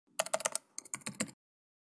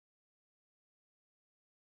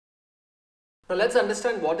Now let's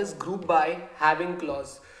understand what is group by having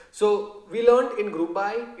clause. So we learned in group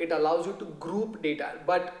by it allows you to group data,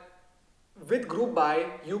 but with group by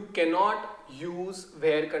you cannot use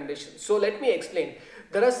where conditions. So let me explain.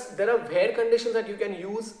 There are where conditions that you can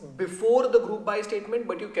use before the group by statement,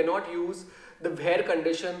 but you cannot use the where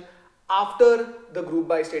condition after the group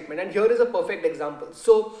by statement. And here is a perfect example.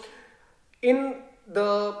 So in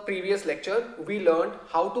the previous lecture, we learned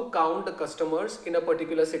how to count the customers in a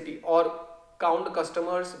particular city or count the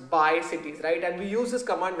customers by cities, right? And we use this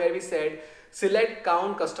command where we said select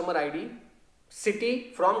count customer ID,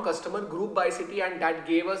 city from customer, group by city, and that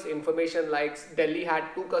gave us information like Delhi had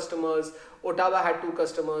 2 customers, Ottawa had 2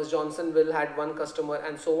 customers, Johnsonville had 1 customer,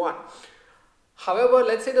 and so on. However,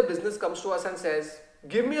 let's say the business comes to us and says,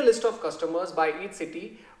 give me a list of customers by each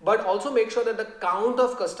city, but also make sure that the count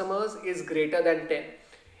of customers is greater than 10.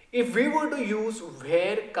 If we were to use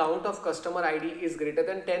where count of customer ID is greater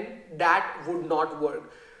than 10, that would not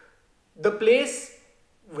work. The place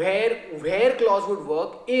where clause would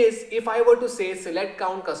work is if I were to say select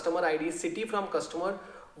count customer ID, city from customer,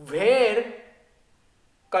 where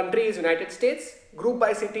country is United States, group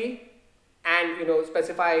by city, and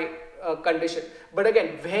specify a condition. But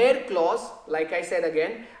again, where clause, like I said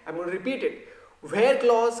again, I'm going to repeat it. Where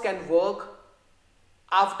clause can work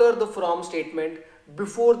after the from statement,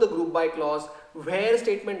 before the group by clause. Where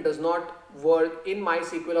statement does not work in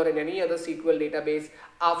MySQL or in any other SQL database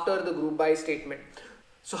after the group by statement.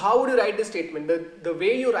 So how would you write this statement? The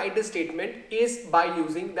way you write this statement is by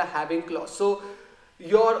using the having clause. So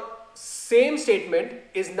your same statement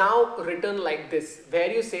is now written like this,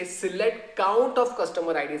 where you say select count of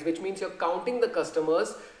customer IDs, which means you're counting the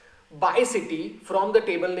customers by city from the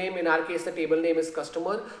table name. In our case, the table name is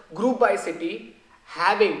customer, group by city,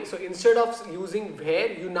 having. So instead of using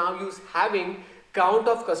where, you now use having, count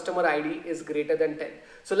of customer ID is greater than 10.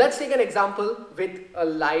 So let's take an example with a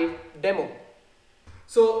live demo.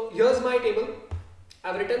 So here's my table.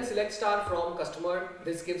 I've written select star from customer.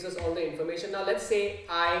 This gives us all the information. Now let's say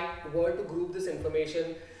I were to group this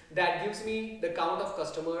information. That gives me the count of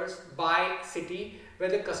customers by city where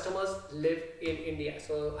the customers live in India.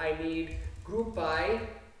 So I need group by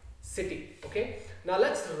city. Okay. Now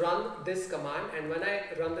let's run this command, and when I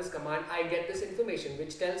run this command, I get this information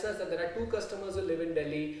which tells us that there are 2 customers who live in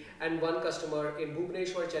Delhi and 1 customer in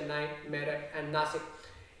Bhubaneswar, Chennai, Meerut, and Nasik.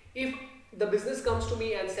 If the business comes to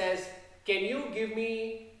me and says, can you give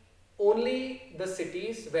me only the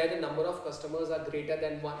cities where the number of customers are greater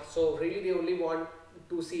than 1? So really they only want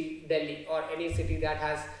to see Delhi or any city that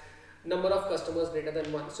has number of customers greater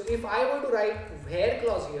than 1. So if I were to write where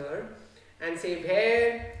clause here and say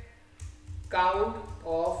where count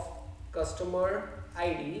of customer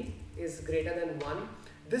ID is greater than 1,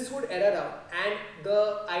 this would error out, and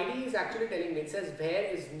the ID is actually telling me, it says where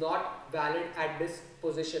is not valid at this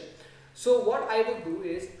position. So what I would do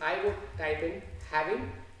is I would type in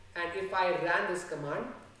having, and if I ran this command,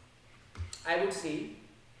 I would see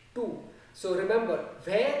 2. So remember,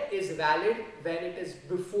 where is valid when it is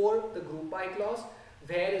before the group by clause,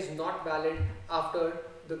 where is not valid after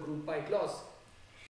the group by clause.